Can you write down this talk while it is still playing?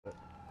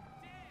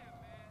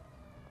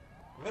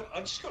I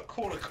just got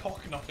called a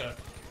cockknocker.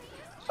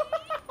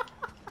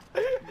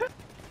 The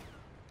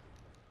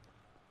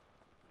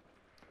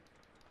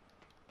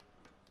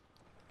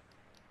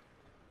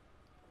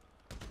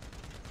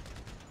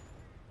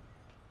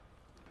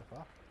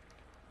fuck?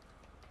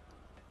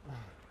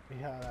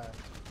 Yeah.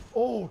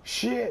 Oh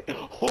shit!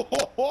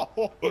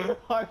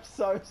 I'm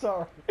so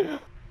sorry.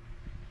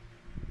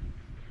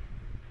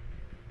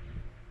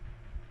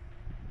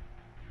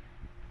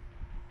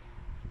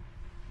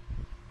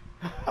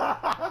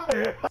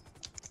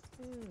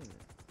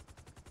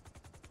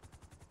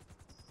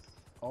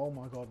 Oh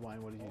my god,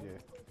 Wayne, what did you do?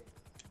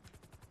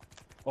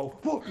 Oh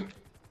fuck!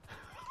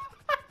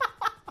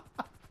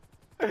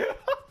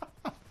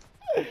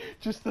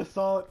 Just the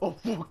silent. Oh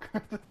fuck!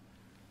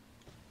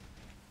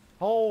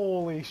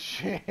 Holy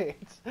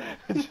shit!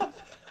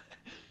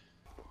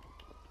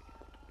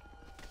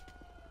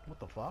 What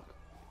the fuck?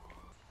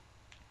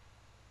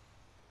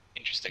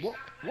 Interesting.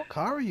 What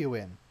car are you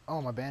in?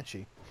 Oh, my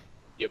Banshee.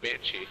 Your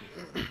Banshee.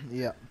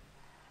 Yeah.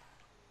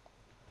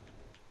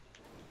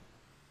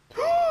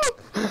 Oh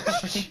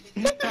shit.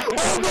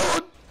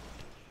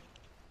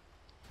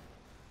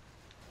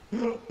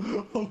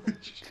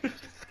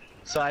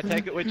 So I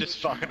take it we're just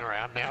fucking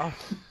around now.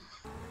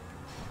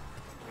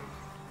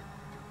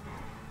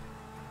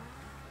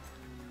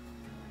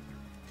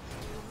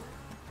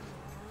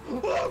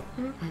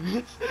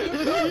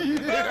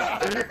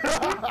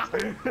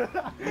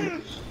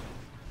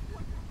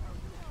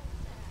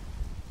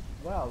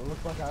 Wow, it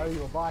looks like I owe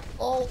you a bike.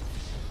 Oh!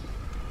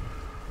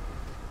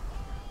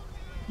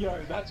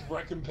 Yo, that's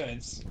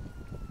Recompense.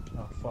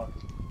 Oh fuck.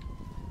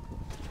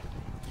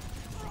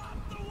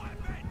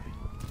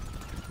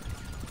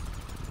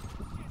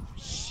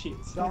 Shit.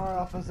 Don't worry,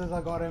 officers,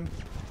 I got him.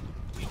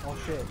 Oh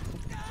shit.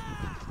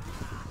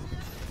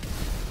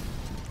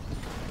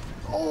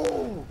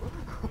 Oh!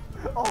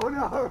 Oh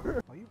no!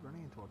 Why are you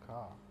running into a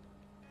car?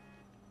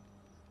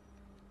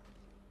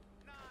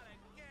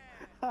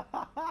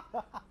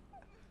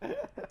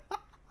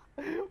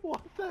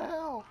 What the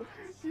hell?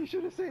 You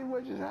should have seen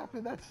what just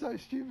happened. That's so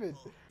stupid.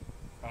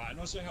 I'm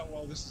not sure how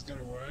well this is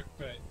gonna work,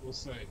 but we'll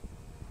see.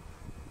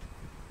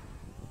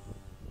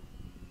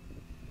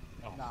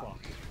 Oh Nah.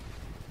 fuck.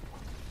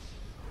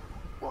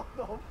 What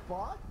the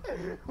fuck?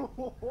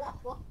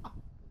 What?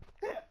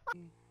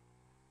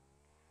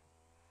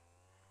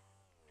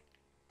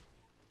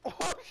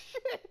 Oh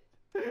shit!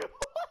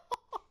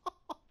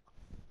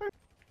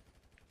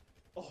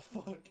 Oh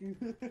fuck.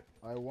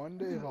 I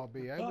wonder if I'll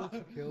be able to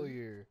kill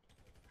you.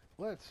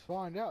 Let's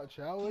find out,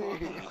 shall we?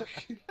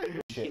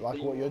 Shit, like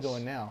what you're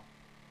doing now.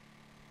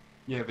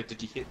 Yeah, but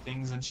did you hit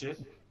things and shit?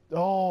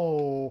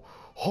 Oh,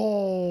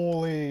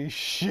 holy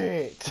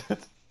shit!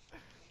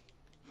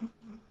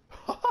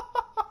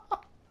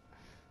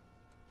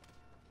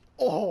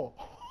 Oh!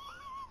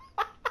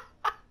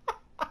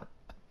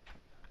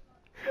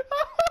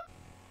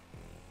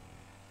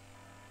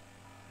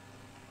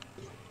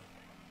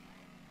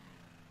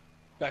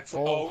 Back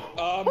for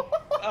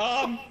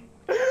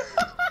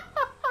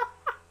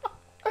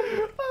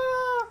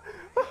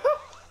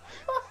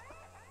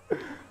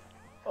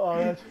Oh,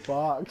 that's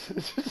fucked.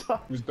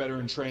 It was better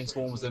in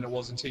Transformers than it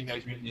was in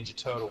Teenage Mutant Ninja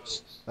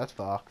Turtles. That's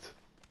fucked.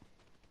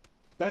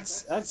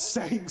 That's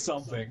saying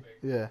something.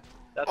 Yeah.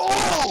 That's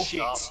Oh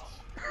shit.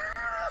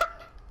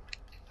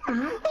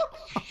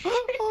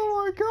 Oh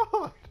my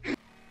god!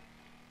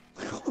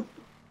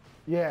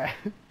 Yeah.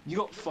 You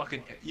got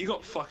fucking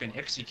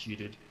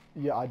executed.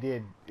 Yeah, I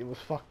did. It was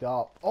fucked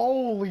up.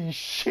 Holy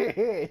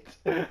shit!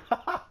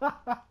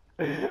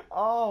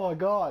 Oh my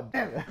god.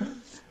 Damn it.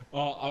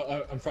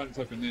 Oh, I'm front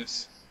flipping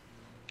this.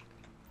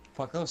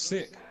 Fuck, that was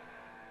sick.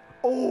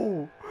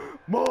 Oh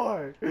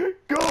my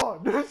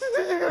god!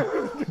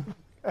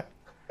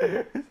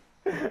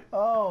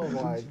 Oh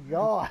my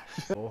god!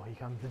 Oh, here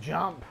comes the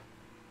jump.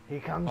 Here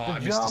comes the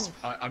jump.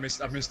 I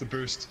missed the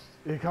boost.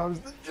 Here comes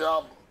the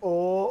jump.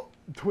 Oh,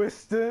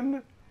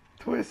 twisting,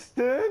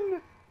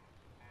 twisting.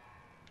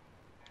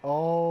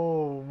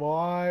 Oh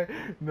my,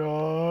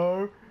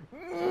 no.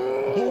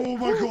 Oh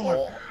my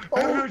god!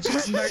 How did I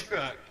just make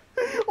that?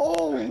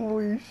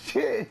 Holy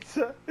shit!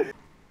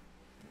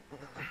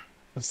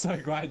 I'm so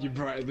glad you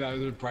brought that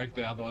was a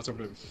breakdown, otherwise I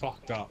would have been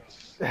fucked up.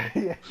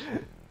 Yeah.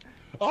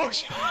 Oh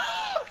shit!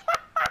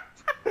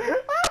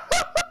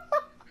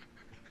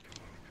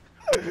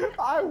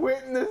 I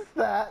witnessed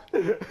that.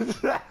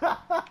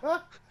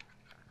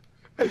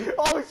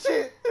 Oh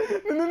shit!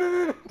 No, no,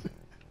 no, no.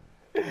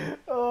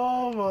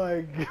 Oh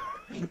my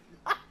god.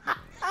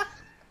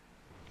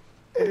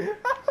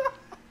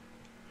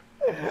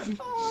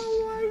 Oh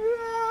my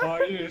god. Oh,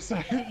 you need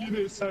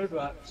to save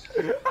that.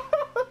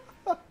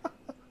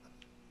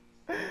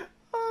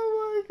 Oh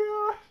my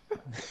god.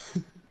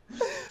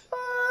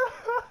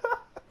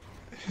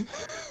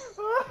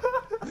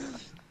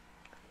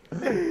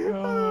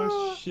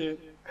 Oh shit.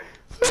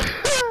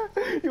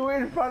 You were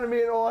in front of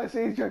me and all I see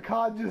is your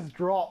card just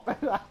drop.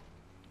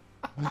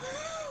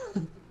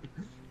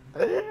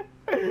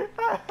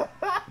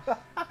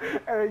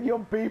 And your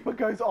beeper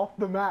goes off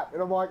the map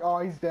and I'm like, oh,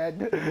 he's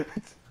dead.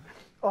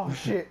 Oh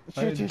shit!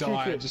 I Shit! didn't Shit! die,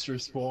 I Shit! just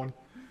respawned.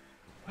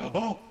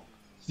 Oh!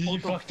 You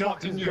What the fucked up, fuck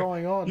didn't is you?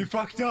 going on? You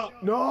fucked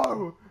up!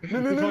 No! No!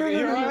 No! No! You No! fucking, No!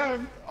 here No! I No!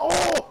 am!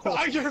 Oh!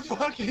 Oh, you're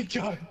fucking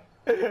going!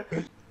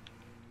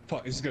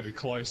 Fuck, this is gonna be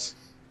close.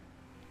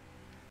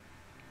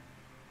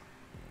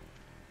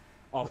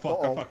 Oh fuck,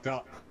 Uh-oh. I fucked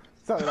up.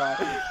 So did I.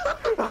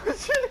 Oh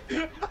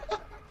shit!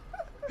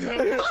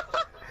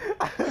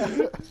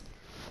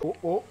 Oh!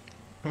 Oh!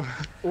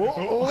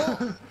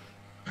 Oh!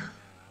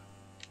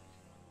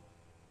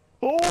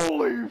 Oh!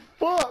 Holy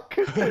fuck!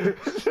 How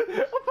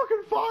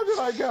fucking far did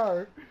I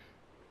go?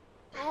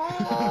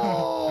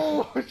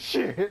 Oh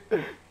shit!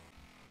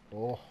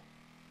 Oh!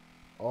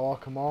 Oh,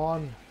 come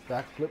on!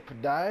 Backflip for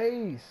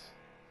days!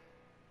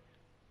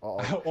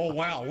 Uh-oh. Oh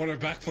wow, what a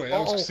backflip, that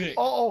was sick.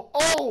 Oh!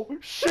 Oh!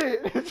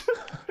 Shit!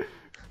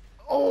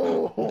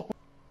 Oh!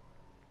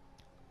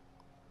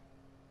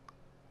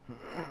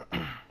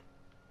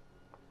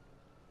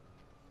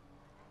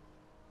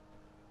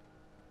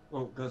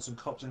 Oh, got some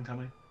cops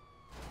incoming.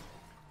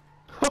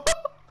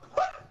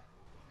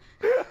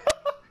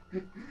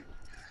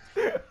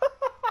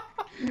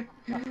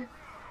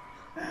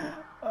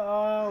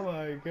 Oh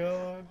my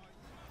god.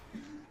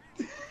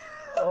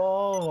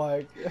 Oh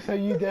my. So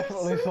you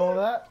definitely saw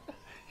that?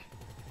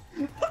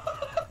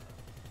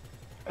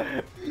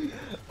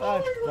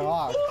 That's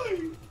fucked.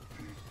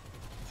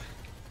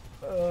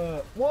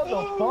 What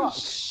the fuck?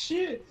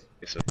 Shit!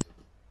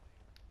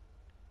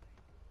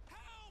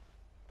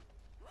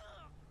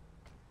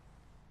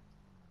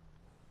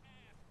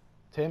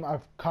 Tim,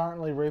 I've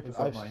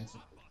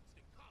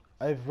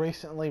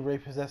recently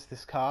repossessed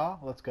this car.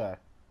 Let's go.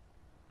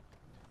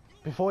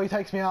 Before he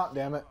takes me out,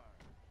 damn it.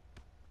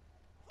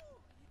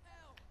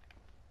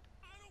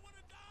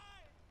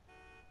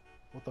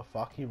 What the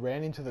fuck? He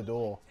ran into the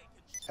door.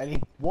 And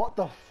he... What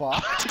the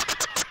fuck?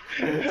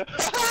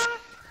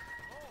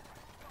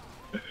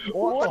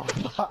 What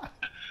the fuck?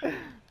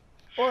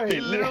 Wait, He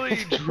literally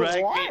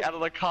dragged what? me out of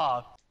the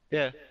car.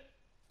 Yeah.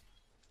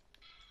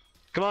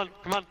 Come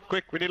on,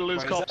 quick, we need to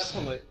lose Wait, cops.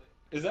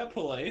 is that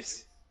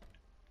police?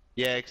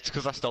 Yeah, it's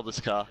because I stole this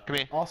car. Come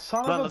here. Oh,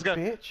 son Come on, of let's a go.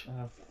 bitch.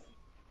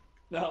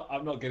 No,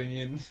 I'm not getting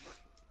in.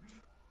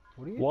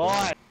 What are you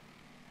Why? doing?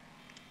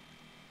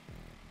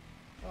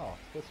 Oh,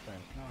 split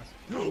screen. Nice.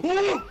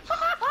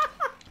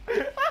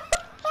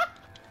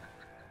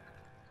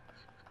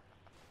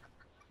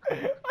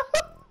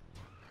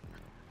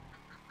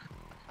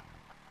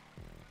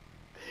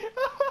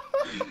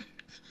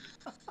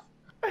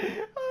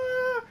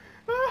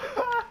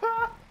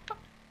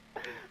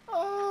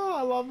 Oh,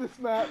 I love this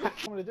map. What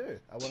do I want to do?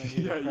 I want to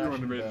Yeah, you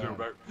wanted me to do it,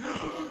 bro.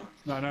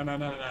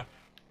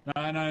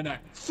 No.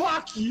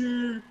 Fuck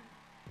you!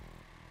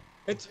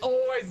 It's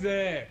always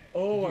there.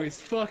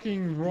 Always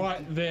fucking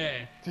right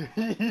there. Shut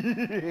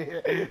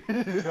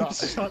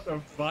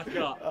the fuck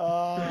up.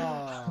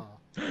 Ah,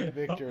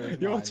 victory.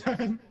 Your mine.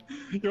 turn.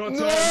 Your turn.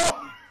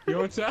 No!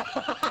 Your turn.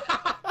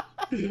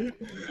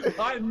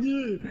 I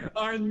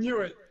knew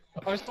it.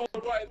 I saw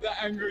right at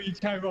the angle you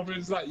came off and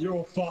it's like,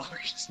 you're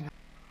fucked.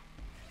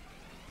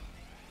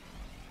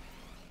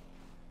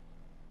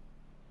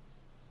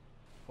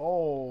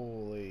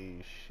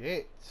 Holy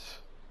shit.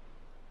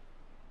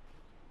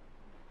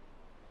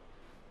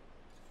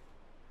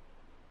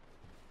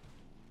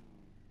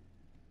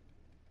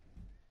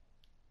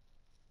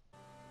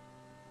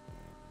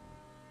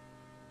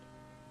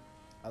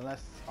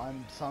 Unless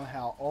I'm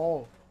somehow...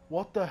 Oh,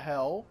 what the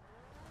hell?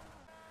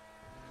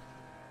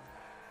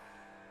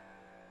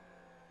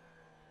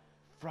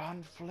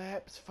 Front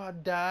flips for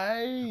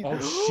days. Oh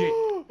shit.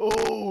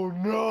 Oh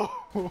no.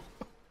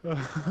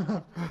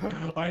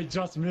 I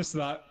just missed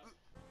that.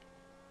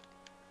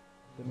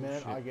 The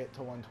minute shit. I get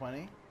to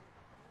 120.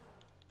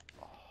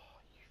 Oh,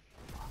 you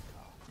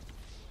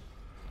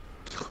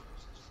fucker.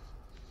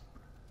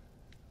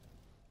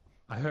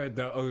 I heard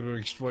the odor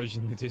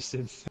explosion in the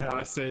distance. And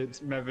I said,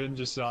 Mevin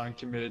just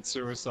committed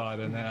suicide,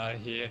 and then I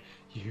hear,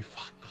 you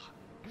fucker.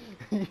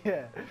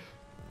 Yeah.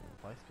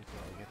 Place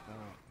before I get there.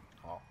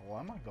 Oh, why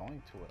am I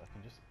going to it? I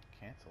can just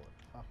cancel it.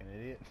 Fucking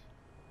idiot.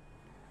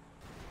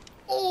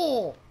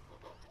 Oh!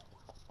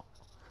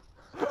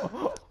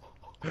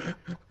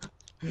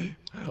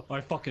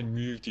 I fucking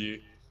moved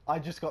you. I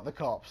just got the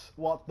cops.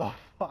 What the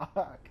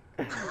fuck?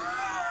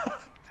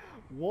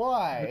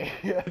 Why?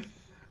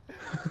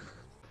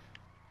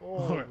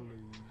 Holy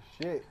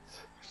shit.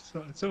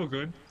 So, it's all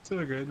good. It's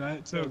all good, mate.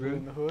 It's all In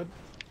good. the hood.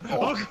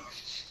 Oh, God.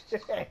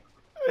 Shit.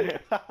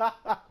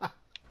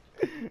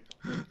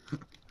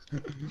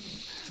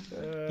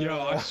 Yo,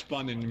 I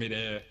spun in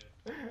midair.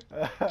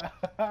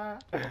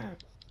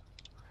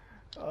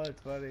 Oh,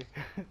 it's funny.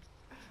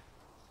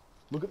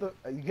 Look at the.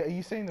 Are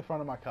you seeing the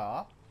front of my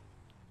car?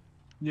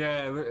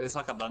 Yeah, look, it's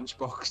like a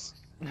lunchbox.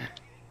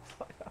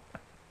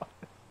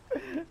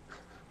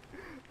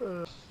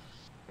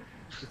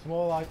 It's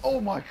more like. Oh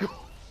my god!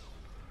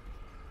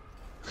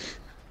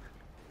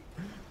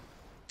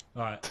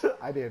 Alright.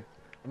 I did.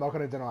 I'm not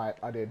gonna deny it.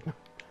 I did.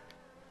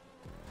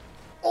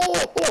 Oh!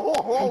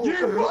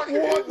 You What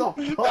the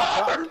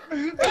fuck?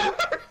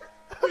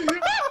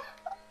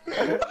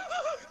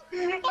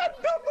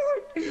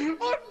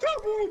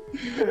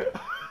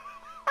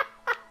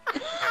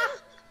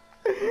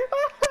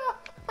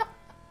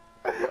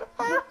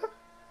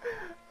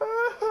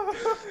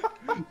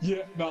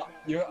 Yeah, no,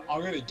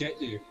 I'm gonna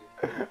get you.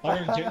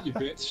 I'm gonna get you,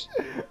 bitch.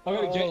 I'm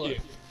gonna get you.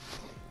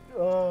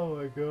 Oh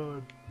my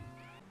god.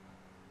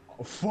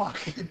 Oh, fuck.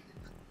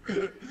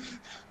 Did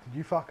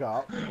you fuck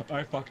up?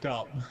 I fucked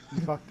up.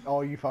 You fucked.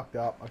 Oh, you fucked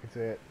up. I can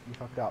see it. You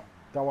fucked up.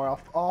 Don't worry.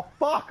 Oh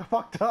fuck! I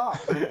fucked up.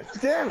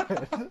 Damn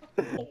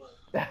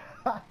it.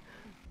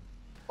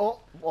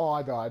 Oh,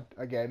 I died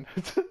again.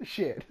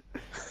 Shit.